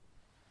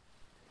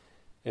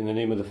In the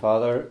name of the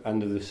Father,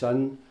 and of the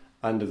Son,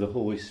 and of the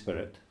Holy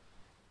Spirit.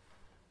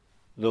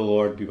 The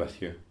Lord be with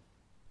you.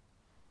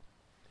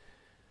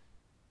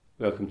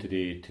 Welcome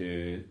today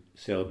to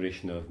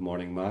celebration of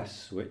Morning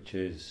Mass, which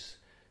is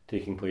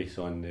taking place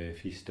on the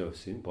feast of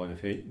St.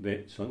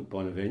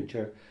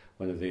 Bonaventure,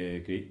 one of the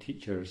great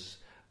teachers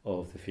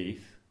of the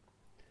faith.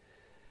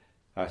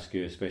 I ask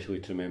you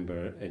especially to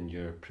remember in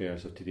your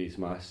prayers of today's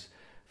Mass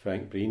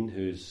Frank Breen,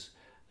 who's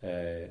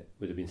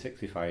would have been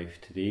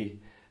 65 today,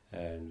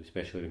 and we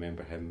especially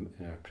remember him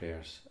in our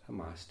prayers at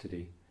Mass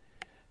today.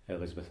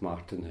 Elizabeth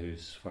Martin,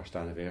 whose first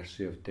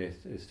anniversary of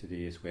death is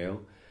today as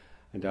well.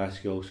 And I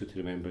ask you also to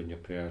remember in your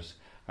prayers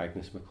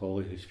Agnes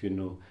Macaulay, whose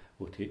funeral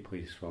will take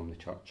place from the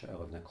church at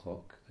 11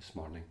 o'clock this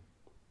morning.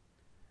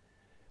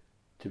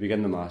 To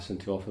begin the Mass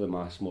and to offer the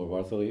Mass more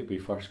worthily, we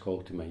first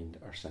call to mind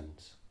our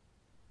sins.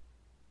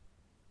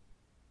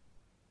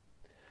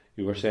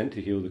 You were sent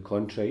to heal the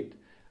contrite,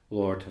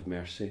 Lord have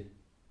mercy.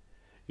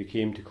 You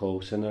came to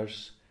call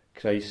sinners,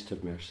 Christ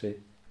have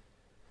mercy.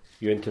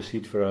 You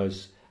intercede for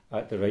us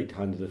at the right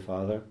hand of the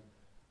Father,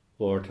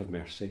 Lord have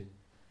mercy.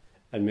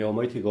 And may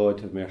Almighty God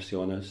have mercy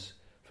on us,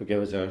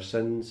 forgive us our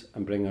sins,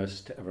 and bring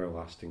us to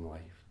everlasting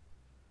life.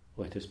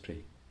 Let us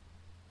pray.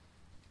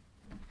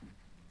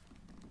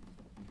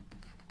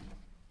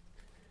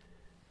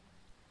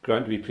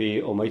 Grant, we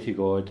pray, Almighty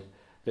God,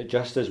 that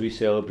just as we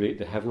celebrate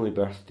the heavenly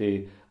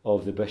birthday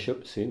of the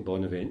Bishop St.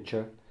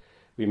 Bonaventure,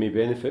 we may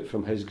benefit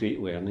from his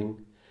great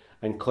learning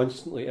and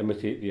constantly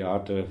imitate the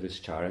ardour of this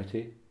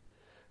charity.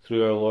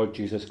 Through our Lord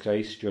Jesus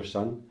Christ, your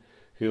Son,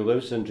 who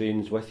lives and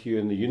reigns with you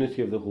in the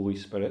unity of the Holy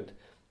Spirit,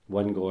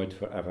 one God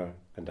for ever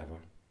and ever.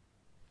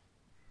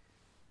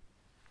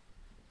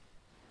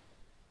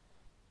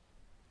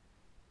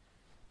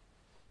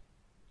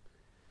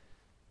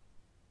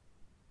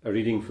 A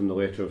reading from the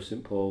letter of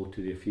St. Paul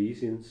to the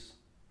Ephesians.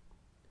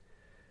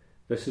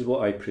 This is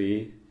what I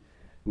pray,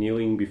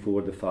 kneeling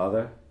before the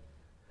Father,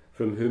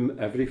 from whom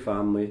every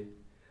family,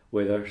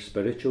 whether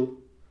spiritual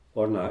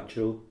or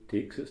natural,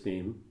 takes its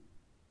name.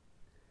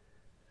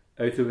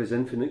 Out of his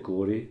infinite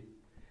glory,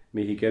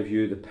 may he give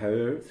you the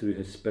power through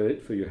his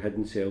Spirit for your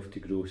hidden self to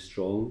grow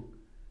strong,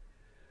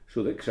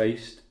 so that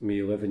Christ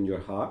may live in your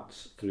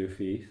hearts through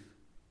faith.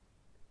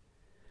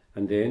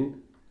 And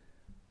then,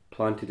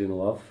 planted in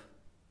love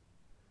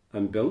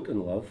and built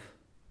in love,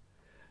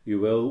 you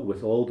will,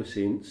 with all the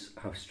saints,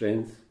 have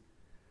strength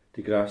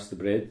to grasp the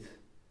breadth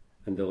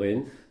and the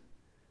length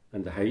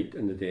and the height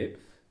and the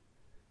depth,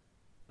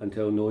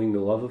 until knowing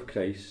the love of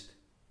Christ,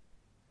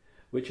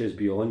 which is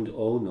beyond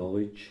all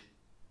knowledge,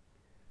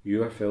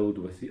 you are filled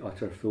with the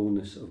utter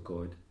fullness of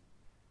God.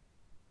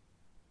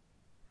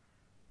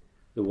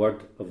 The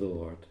word of the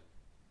Lord.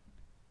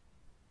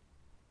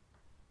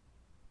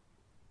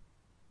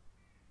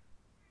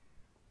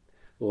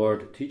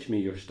 Lord, teach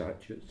me your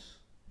statutes.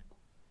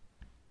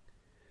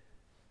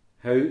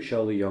 How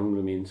shall the young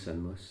remain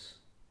sinless?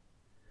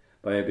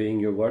 By obeying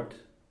your word.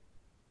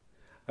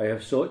 I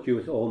have sought you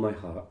with all my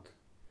heart.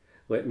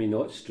 Let me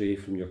not stray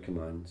from your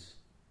commands.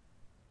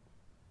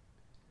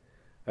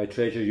 I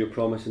treasure your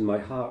promise in my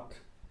heart,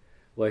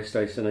 lest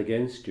I sin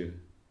against you.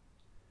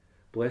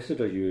 Blessed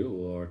are you, O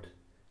Lord.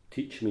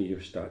 Teach me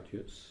your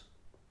statutes.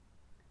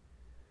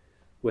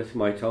 With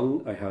my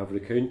tongue I have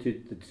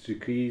recounted the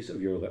decrees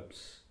of your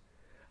lips.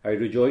 I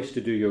rejoice to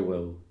do your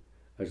will,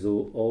 as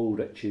though all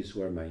riches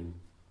were mine.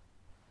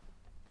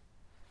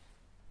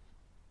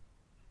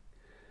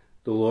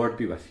 The Lord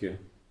be with you.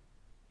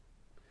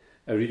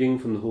 A reading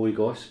from the Holy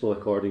Gospel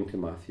according to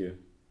Matthew.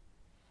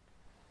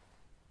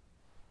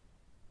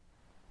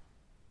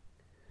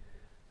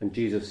 And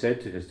Jesus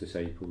said to his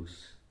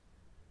disciples,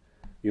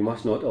 you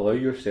must not allow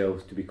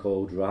yourselves to be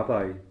called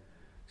Rabbi,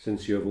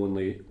 since you have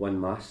only one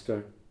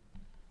Master,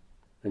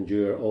 and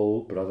you are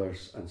all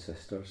brothers and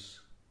sisters.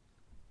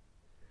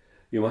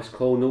 You must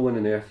call no one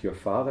on earth your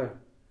Father,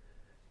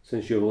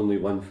 since you have only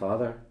one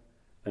Father,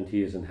 and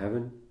he is in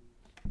heaven.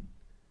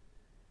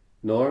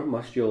 Nor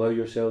must you allow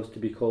yourselves to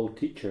be called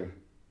teacher,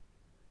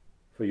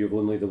 for you have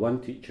only the one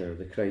teacher,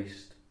 the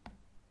Christ.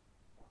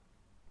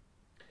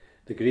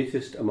 The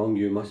greatest among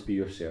you must be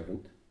your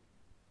servant.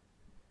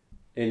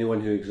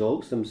 Anyone who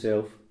exalts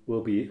himself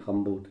will be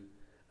humbled,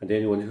 and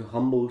anyone who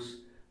humbles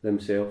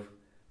himself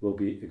will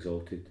be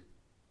exalted.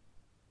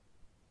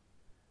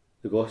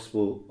 The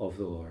Gospel of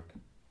the Lord.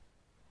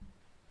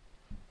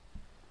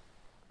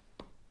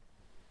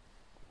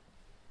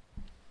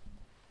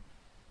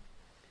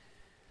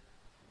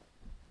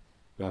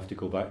 We have to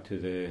go back to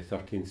the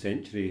 13th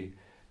century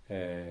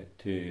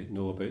to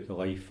know about the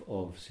life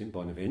of St.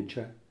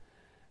 Bonaventure.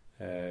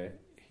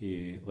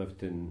 He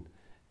lived in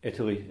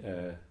Italy,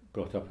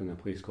 brought up in a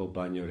place called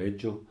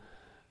Bagnoregio,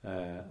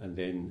 and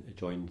then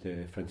joined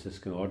the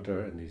Franciscan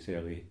order in his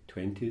early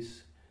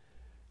 20s,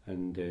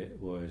 and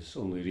was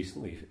only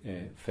recently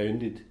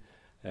founded.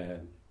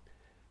 But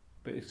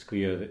it's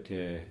clear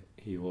that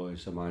he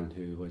was a man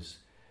who was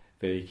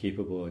very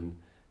capable in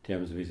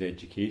terms of his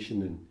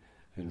education,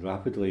 and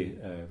rapidly,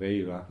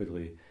 very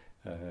rapidly,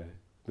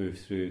 moved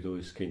through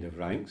those kind of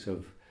ranks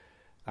of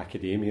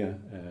academia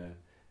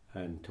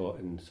and taught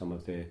in some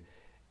of the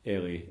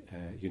early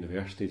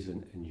universities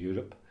in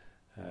Europe,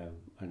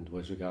 and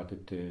was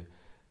regarded to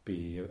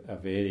be a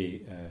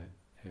very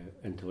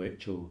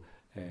intellectual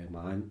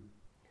man.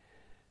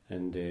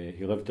 And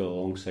he lived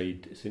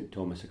alongside St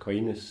Thomas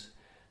Aquinas,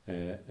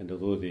 and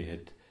although they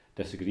had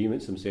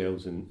disagreements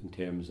themselves in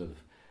terms of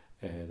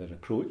their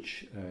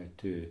approach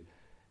to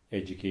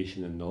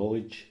education and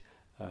knowledge,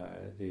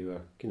 they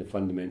were kind of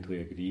fundamentally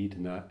agreed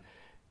in that,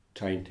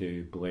 trying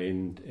to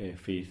blend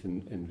faith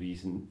and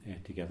reason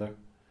together.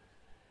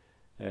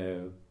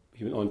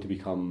 He went on to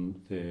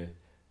become the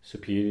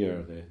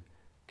superior, the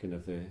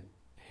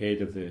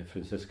head of the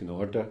Franciscan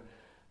order,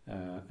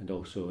 and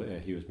also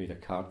he was made a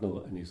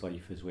cardinal in his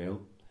life as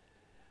well.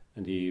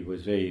 And he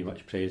was very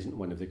much present in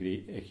one of the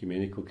great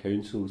ecumenical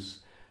councils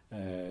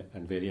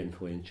and very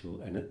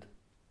influential in it.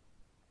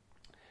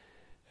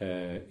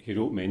 He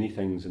wrote many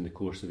things in the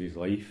course of his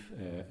life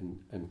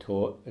and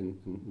taught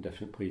in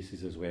different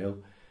places as well.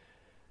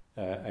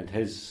 And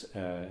his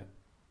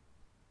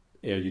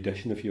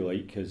erudition, if you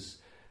like, has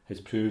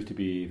proved to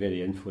be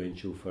very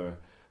influential for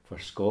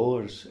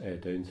scholars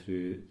down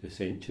through the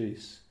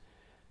centuries.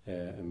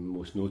 And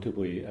most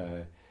notably,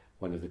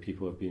 one of the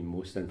people who have been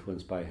most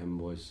influenced by him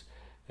was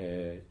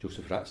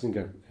Joseph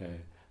Ratzinger,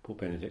 Pope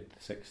Benedict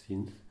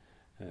XVI,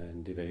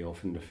 and he very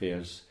often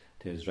refers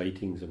to his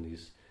writings and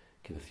his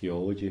kind of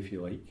theology, if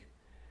you like.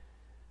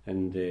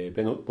 And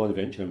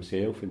Bonaventure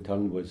himself, in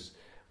turn,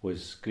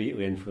 was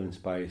greatly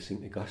influenced by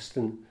St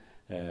Augustine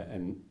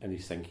and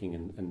his thinking,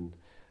 and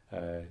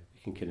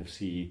you can kind of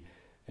see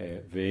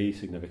very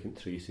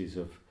significant traces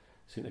of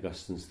St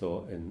Augustine's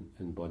thought in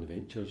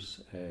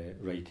Bonaventure's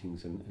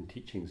writings and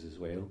teachings as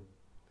well.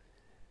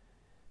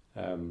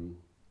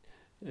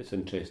 It's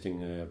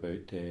interesting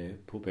about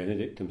Pope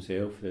Benedict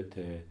himself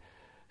that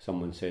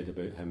someone said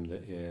about him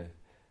that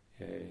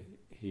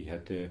he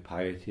had the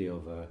piety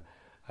of a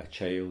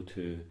child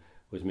who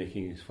was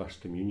making his first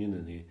communion,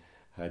 and he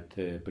had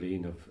the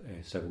brain of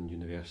 7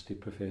 university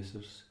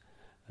professors.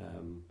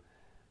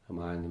 A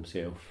man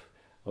himself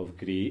of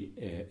great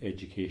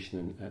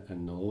education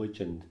and knowledge,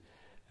 and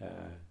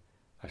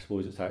I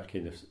suppose it's that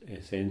kind of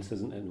sense,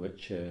 isn't it, in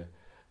which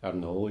our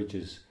knowledge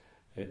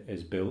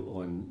is built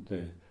on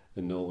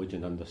the knowledge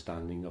and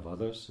understanding of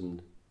others,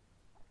 and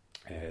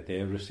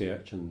their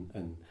research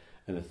and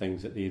the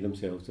things that they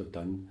themselves have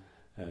done.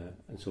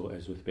 And so it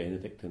is with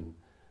Benedict, and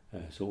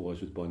so it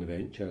was with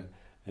Bonaventure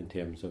in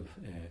terms of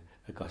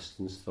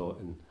Augustine's thought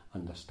and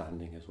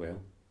understanding as well.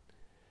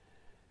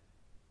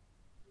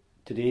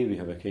 Today we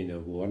have a kind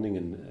of warning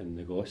in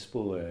the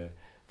Gospel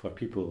for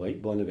people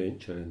like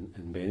Bonaventure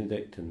and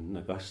Benedict and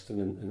Augustine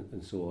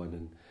and so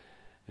on,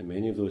 and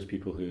many of those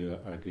people who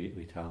are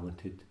greatly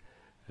talented.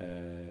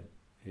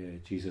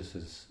 Jesus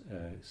has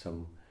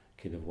some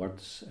kind of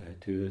words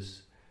to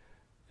us.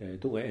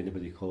 Don't let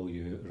anybody call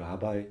you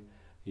rabbi.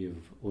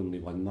 You've only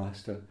one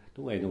master.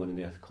 Don't let anyone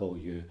on earth call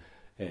you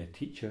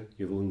teacher.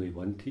 You've only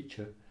one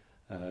teacher.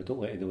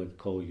 Don't let anyone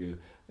call you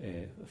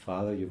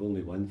father. You've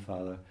only one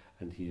father,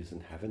 and he is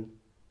in heaven.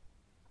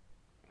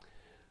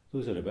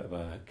 Those are a bit of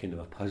a kind of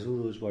a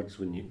puzzle, those words,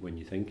 when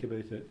you think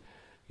about it.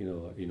 You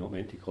know, you're not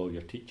meant to call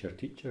your teacher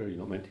teacher. You're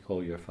not meant to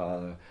call your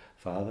father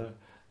father,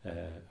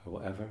 or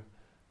whatever.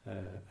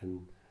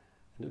 And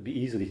it would be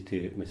easy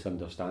to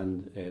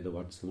misunderstand the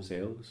words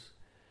themselves.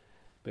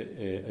 But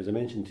as I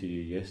mentioned to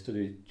you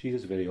yesterday,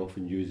 Jesus very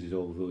often uses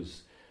all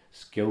those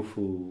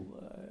skillful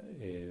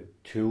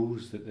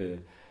tools that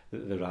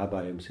the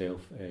rabbi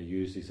himself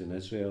uses in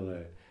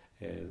Israel,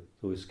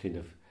 those kind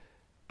of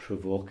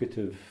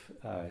provocative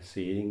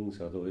sayings,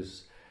 or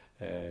those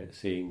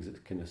sayings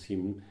that kind of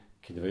seem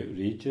kind of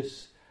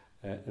outrageous,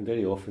 and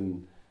very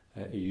often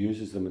he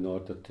uses them in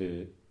order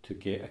to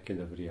get a kind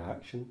of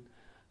reaction.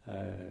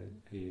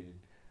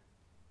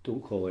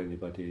 Don't call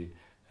anybody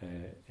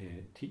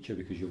teacher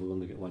because you'll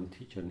only get one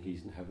teacher and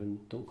he's in heaven.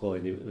 Don't call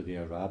anybody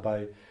a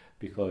rabbi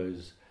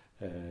because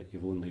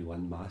you've only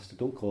one master.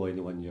 Don't call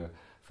anyone your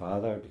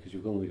father because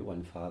you've only got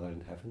one father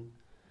in heaven.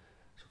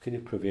 So kind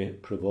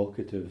of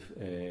provocative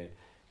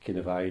kind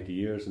of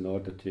ideas in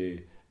order to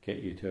get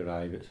you to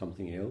arrive at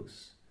something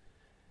else.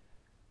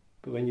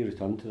 But when you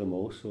return to them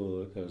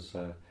also, there's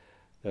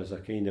a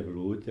kind of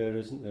road there,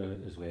 isn't there,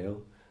 as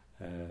well,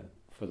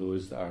 for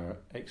those that are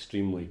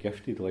extremely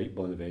gifted like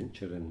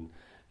Bonaventure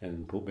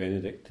and Pope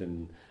Benedict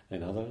and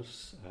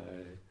others.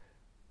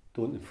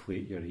 Don't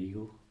inflate your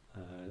ego.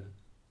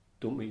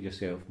 Don't make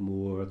yourself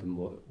more than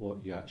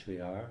what you actually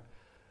are.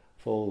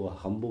 Follow a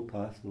humble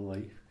path in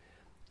life.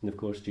 And of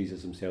course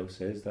Jesus himself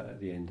says that at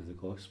the end of the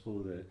Gospel,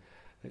 that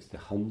it's the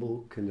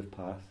humble kind of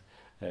path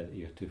that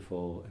you're to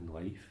follow in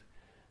life.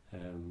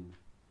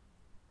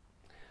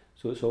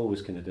 So it's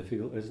always kind of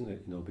difficult, isn't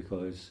it? You know,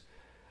 because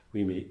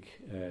we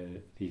make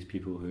these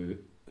people who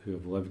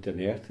have lived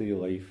an earthly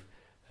life,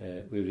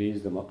 we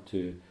raise them up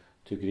to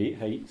great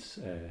heights.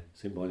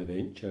 St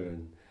Bonaventure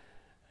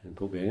and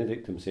Pope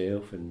Benedict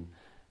himself and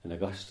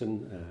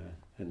Augustine,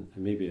 and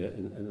maybe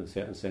in a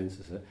certain sense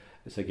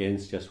it's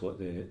against just what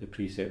the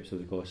precepts of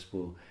the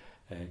Gospel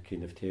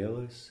kind of tell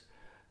us.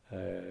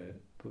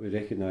 but we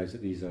recognise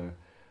that these are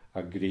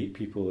great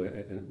people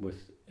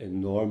with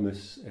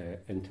enormous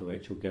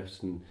intellectual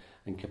gifts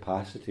and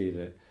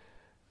capacity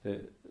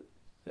that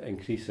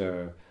increase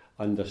our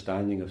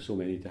understanding of so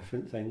many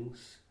different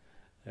things.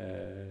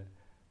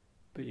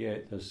 But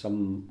yet there's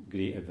some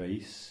great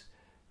advice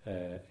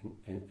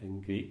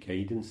and great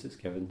guidance that's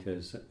given to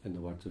us in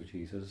the words of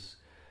Jesus.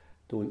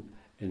 Don't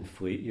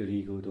inflate your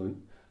ego.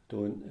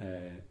 Don't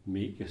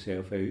make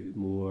yourself out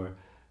more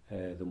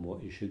than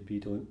what you should be.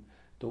 Don't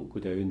go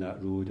down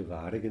that road of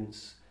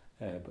arrogance,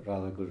 but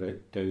rather go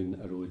down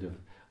a road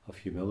of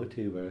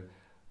humility where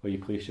you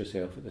place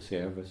yourself at the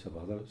service of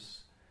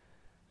others.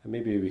 And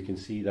maybe we can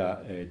see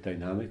that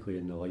dynamically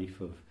in the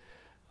life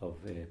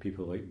of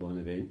people like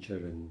Bonaventure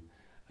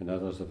and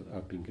others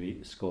have been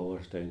great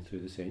scholars down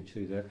through the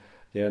century.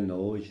 Their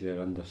knowledge, their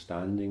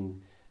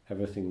understanding,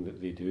 everything that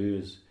they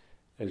do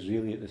is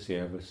really at the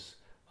service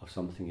of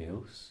something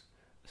else,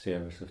 the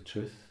service of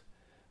truth,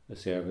 the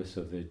service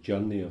of the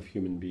journey of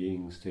human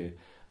beings to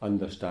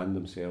understand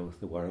themselves,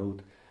 the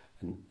world,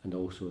 and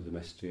also the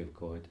mystery of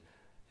God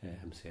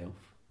himself.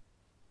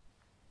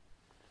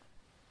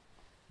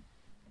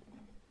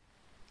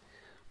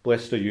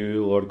 Blessed are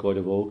you, Lord God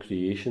of all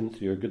creation.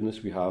 Through your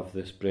goodness we have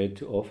this bread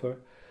to offer,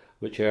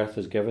 which earth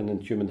has given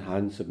and human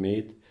hands have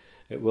made.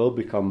 It will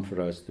become for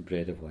us the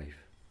bread of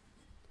life.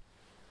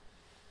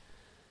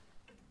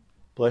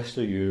 Blessed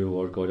are you,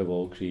 Lord God of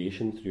all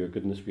creation. Through your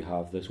goodness we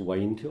have this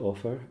wine to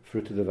offer,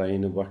 fruit of the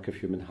vine and work of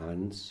human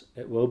hands.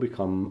 It will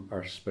become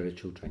our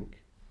spiritual drink.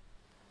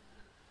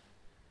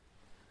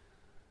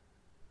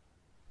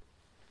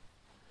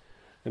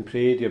 And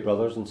pray, dear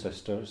brothers and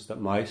sisters, that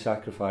my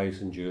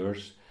sacrifice and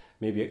yours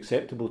may be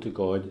acceptable to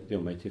God, the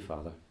Almighty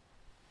Father.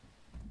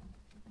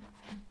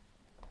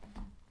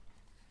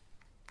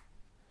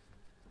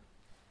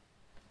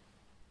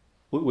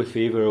 Look with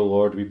favour, O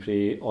Lord, we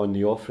pray, on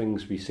the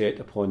offerings we set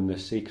upon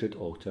this sacred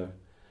altar,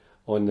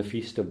 on the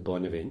feast of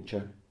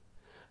Bonaventure,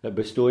 that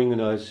bestowing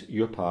on us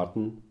your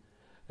pardon,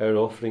 our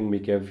offering may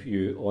give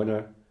you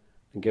honour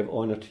and give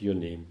honour to your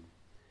name.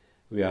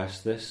 We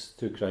ask this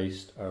through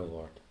Christ our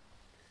Lord.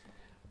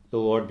 The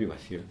Lord be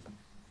with you.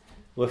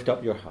 Lift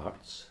up your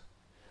hearts.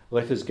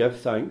 Let us give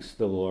thanks to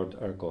the Lord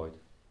our God.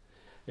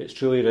 It's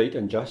truly right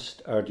and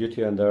just, our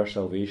duty and our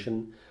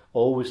salvation,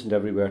 always and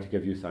everywhere to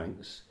give you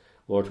thanks,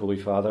 Lord, Holy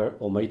Father,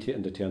 Almighty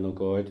and Eternal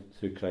God,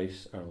 through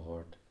Christ our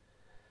Lord.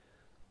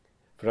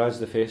 For as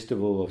the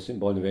festival of St.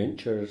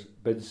 Bonaventure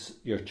bids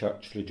your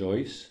church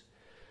rejoice,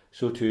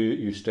 so too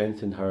you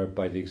strengthen her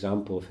by the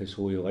example of his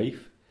holy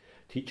life,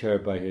 teach her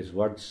by his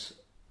words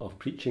of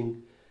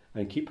preaching,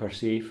 and keep her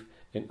safe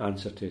in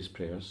answer to his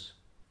prayers.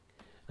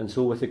 And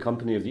so with the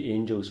company of the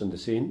angels and the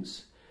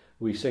saints,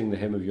 we sing the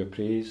hymn of your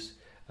praise,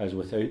 as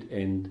without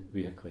end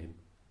we acclaim.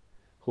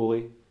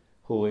 Holy,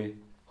 holy,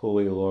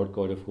 holy Lord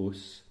God of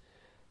hosts,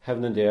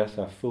 heaven and earth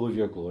are full of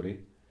your glory.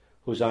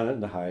 Hosanna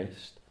in the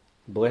highest.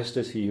 Blessed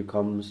is he who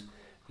comes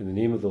in the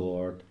name of the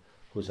Lord.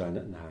 Hosanna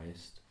in the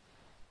highest.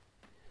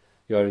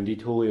 You are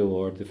indeed holy, O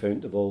Lord, the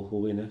fount of all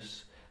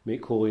holiness.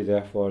 Make holy,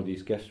 therefore,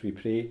 these gifts, we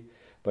pray,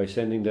 by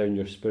sending down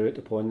your Spirit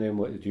upon them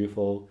like the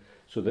dewfall,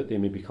 so that they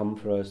may become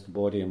for us the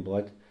body and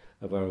blood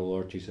of our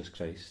Lord Jesus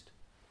Christ.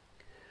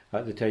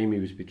 At the time he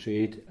was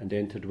betrayed and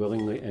entered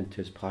willingly into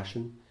his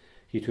passion,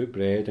 he took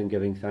bread and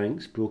giving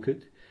thanks, broke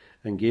it,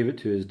 and gave it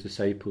to his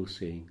disciples,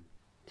 saying,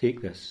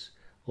 Take this,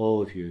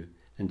 all of you,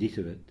 and eat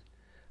of it,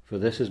 for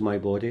this is my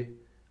body,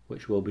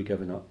 which will be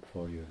given up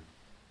for you.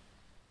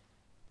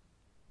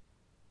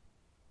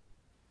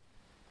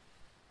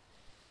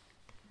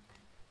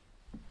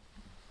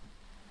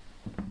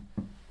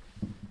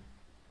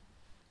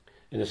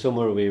 In a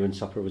similar way, when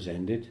supper was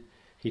ended,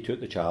 he took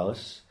the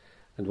chalice,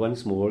 and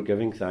once more,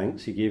 giving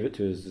thanks, he gave it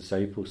to his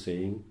disciples,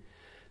 saying,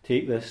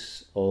 Take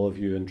this, all of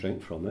you, and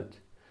drink from it,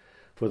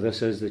 for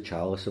this is the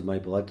chalice of my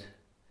blood,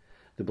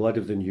 the blood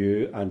of the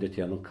new and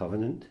eternal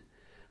covenant,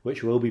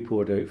 which will be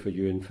poured out for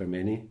you and for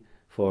many,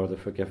 for the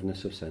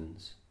forgiveness of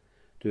sins.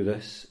 Do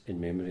this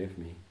in memory of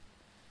me.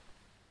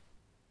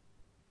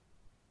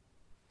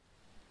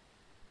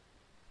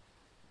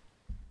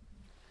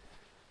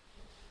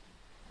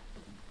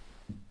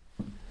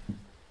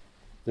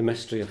 The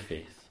mystery of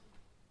faith.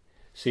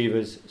 Save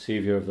us,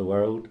 Saviour of the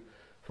world,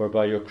 for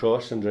by your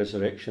cross and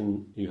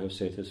resurrection you have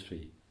set us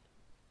free.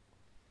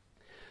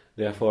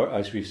 Therefore,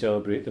 as we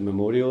celebrate the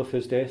memorial of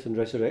his death and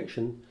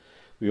resurrection,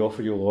 we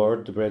offer you,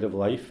 Lord, the bread of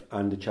life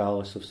and the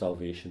chalice of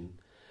salvation,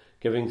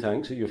 giving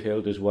thanks that you have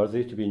held us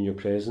worthy to be in your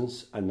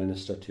presence and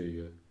minister to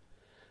you.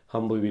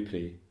 Humbly we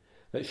pray,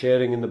 that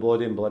sharing in the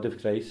body and blood of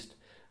Christ,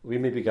 we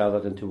may be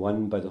gathered into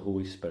one by the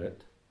Holy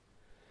Spirit.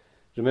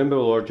 Remember,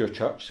 Lord, your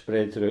church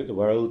spread throughout the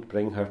world.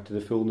 Bring her to the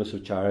fullness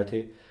of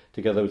charity,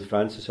 together with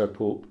Francis our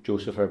Pope,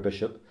 Joseph our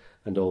Bishop,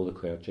 and all the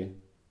clergy.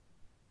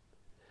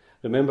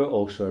 Remember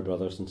also our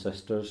brothers and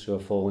sisters who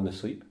have fallen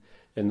asleep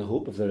in the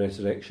hope of the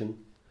resurrection,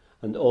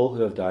 and all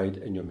who have died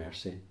in your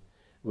mercy.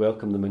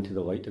 Welcome them into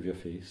the light of your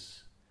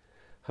face.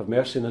 Have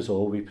mercy on us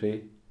all, we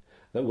pray,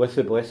 that with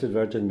the Blessed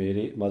Virgin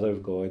Mary, Mother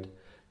of God,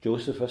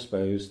 Joseph our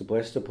spouse, the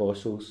blessed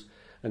apostles,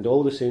 and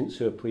all the saints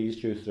who have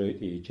pleased you throughout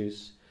the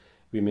ages,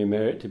 we may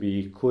merit to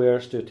be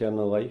co-heirs to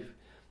eternal life,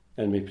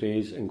 and may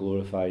praise and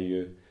glorify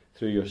you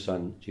through your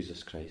Son,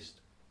 Jesus Christ.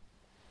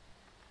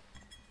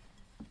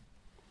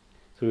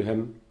 Through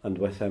him, and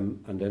with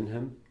him, and in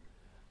him,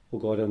 O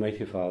God,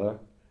 Almighty Father,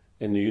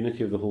 in the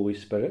unity of the Holy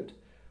Spirit,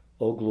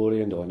 all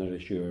glory and honour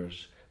is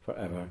yours for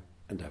ever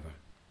and ever.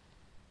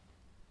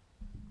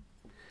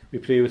 We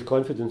pray with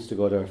confidence to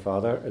God our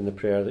Father in the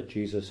prayer that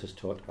Jesus has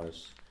taught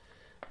us.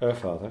 Our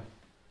Father,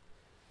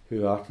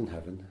 who art in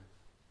heaven,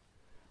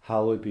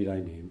 hallowed be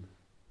thy name.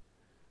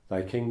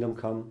 Thy kingdom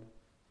come,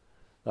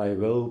 thy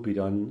will be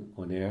done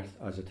on earth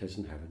as it is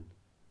in heaven.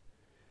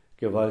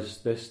 Give us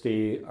this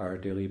day our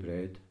daily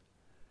bread,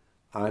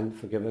 and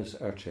forgive us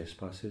our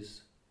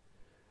trespasses,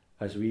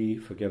 as we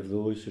forgive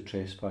those who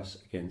trespass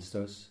against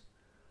us.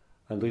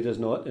 And lead us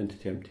not into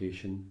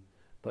temptation,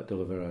 but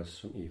deliver us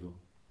from evil.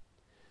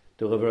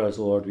 Deliver us,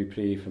 Lord, we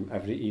pray, from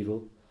every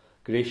evil.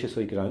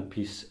 Graciously grant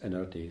peace in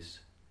our days,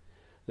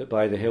 that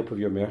by the help of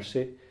your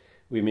mercy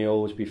we may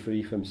always be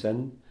free from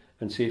sin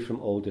and safe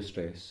from all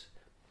distress,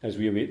 as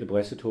we await the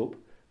blessed hope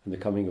and the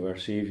coming of our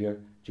Saviour,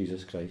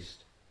 Jesus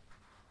Christ.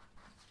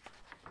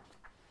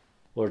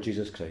 Lord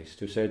Jesus Christ,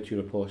 who said to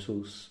your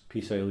apostles,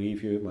 "Peace I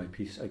leave you, my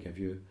peace I give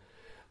you,"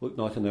 look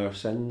not on our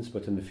sins,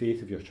 but in the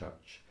faith of your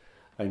church,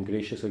 and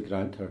graciously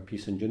grant her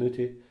peace and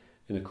unity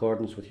in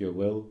accordance with your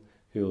will,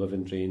 who live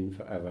and reign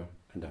for ever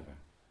and ever.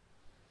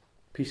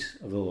 Peace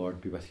of the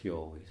Lord be with you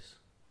always.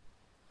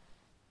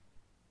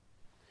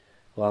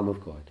 Lamb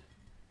of God,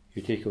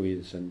 you take away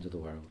the sins of the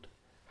world,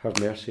 have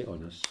mercy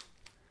on us.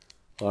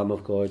 Lamb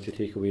of God, you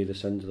take away the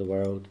sins of the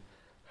world,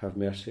 have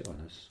mercy on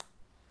us.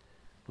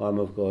 Lamb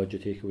of God, you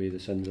take away the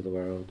sins of the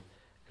world,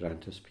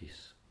 grant us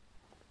peace.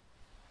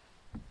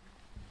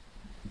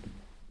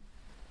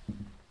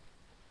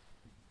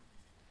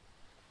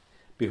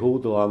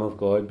 Behold the Lamb of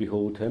God,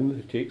 behold him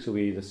who takes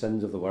away the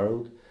sins of the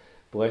world.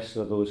 Blessed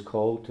are those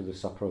called to the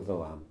supper of the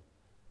Lamb.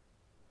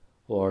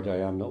 Lord, I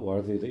am not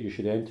worthy that you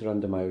should enter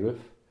under my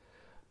roof,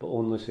 but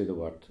only say the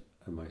word,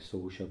 and my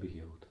soul shall be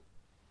healed.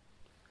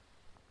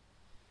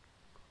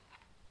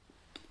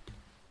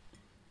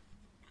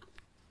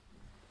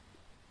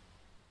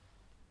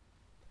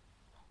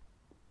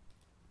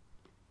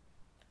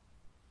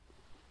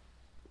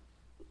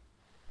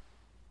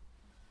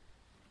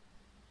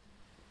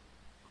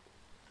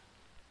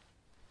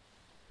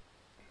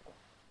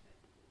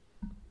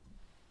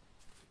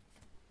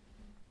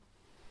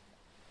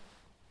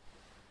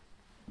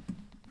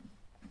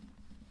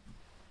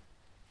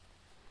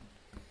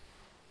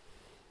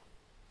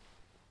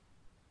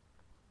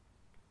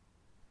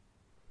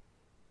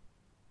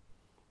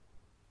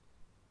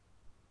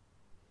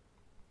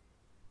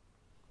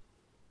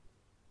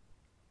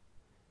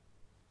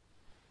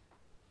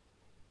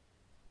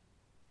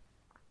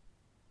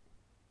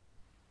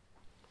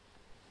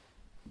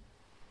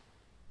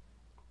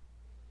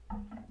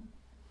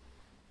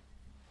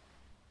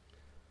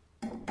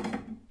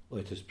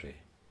 Let us pray.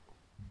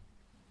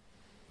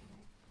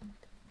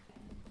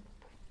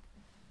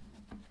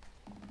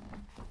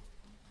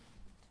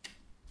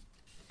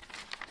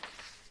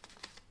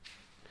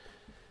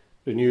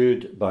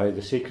 Renewed by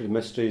the sacred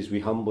mysteries,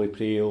 we humbly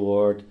pray, O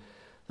Lord,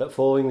 that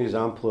following the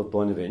example of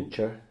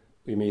Bonaventure,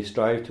 we may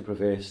strive to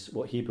profess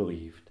what he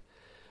believed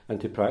and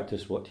to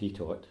practice what he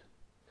taught,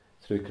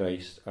 through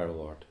Christ our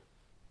Lord.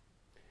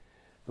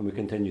 And we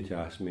continue to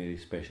ask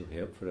Mary's special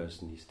help for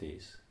us in these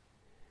days.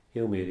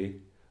 Hail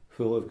Mary,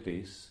 full of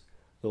grace,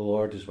 the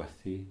Lord is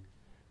with thee.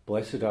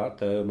 Blessed art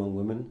thou among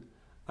women,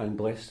 and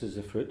blessed is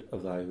the fruit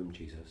of thy womb,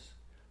 Jesus.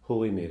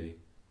 Holy Mary,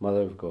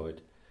 Mother of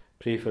God,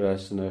 pray for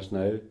us sinners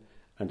now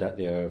and at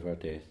the hour of our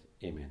death.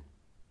 Amen.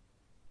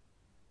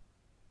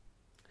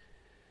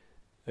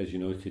 As you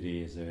know, today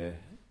is an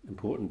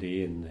important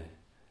day when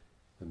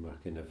we're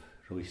kind of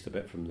released a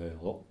bit from the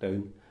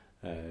lockdown,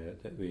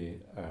 that we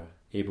are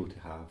able to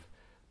have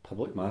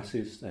public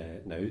masses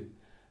now.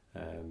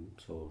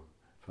 So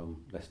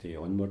from this day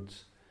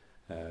onwards,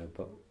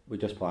 but we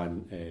just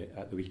plan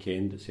at the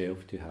weekend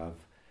itself to have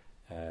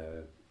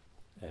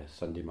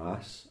Sunday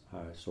Mass,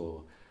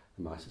 so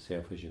the Mass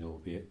itself, as you know, will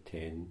be at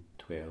 10,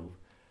 12,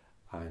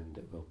 and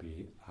it will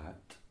be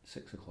at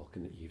 6 o'clock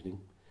in the evening.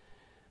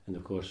 And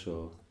of course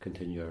we'll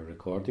continue our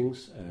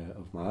recordings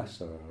of Mass,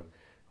 or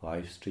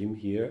live stream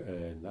here,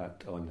 and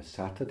that on the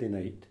Saturday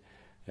night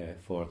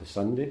for the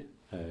Sunday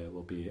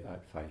will be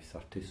at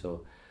 5:30,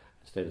 so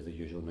instead of the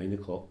usual 9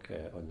 o'clock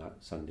on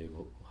that Sunday,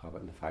 we'll have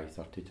it in the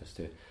 5:30 just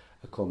to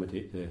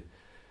accommodate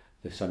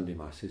the Sunday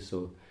Masses.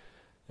 So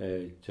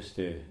just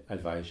to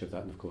advise you of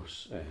that, and of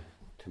course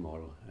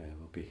tomorrow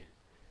we'll be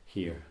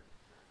here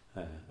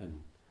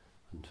and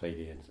on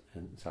Friday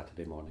and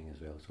Saturday morning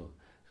as well. So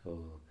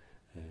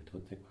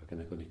don't think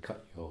we're going to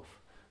cut you off.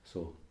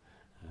 So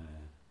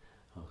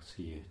I'll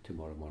see you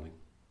tomorrow morning.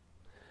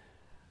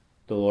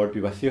 The Lord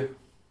be with you,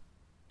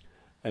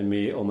 and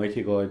may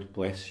Almighty God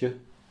bless you,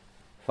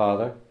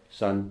 Father,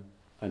 Son,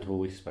 and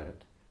Holy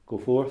Spirit. Go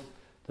forth,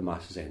 the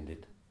Mass is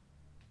ended.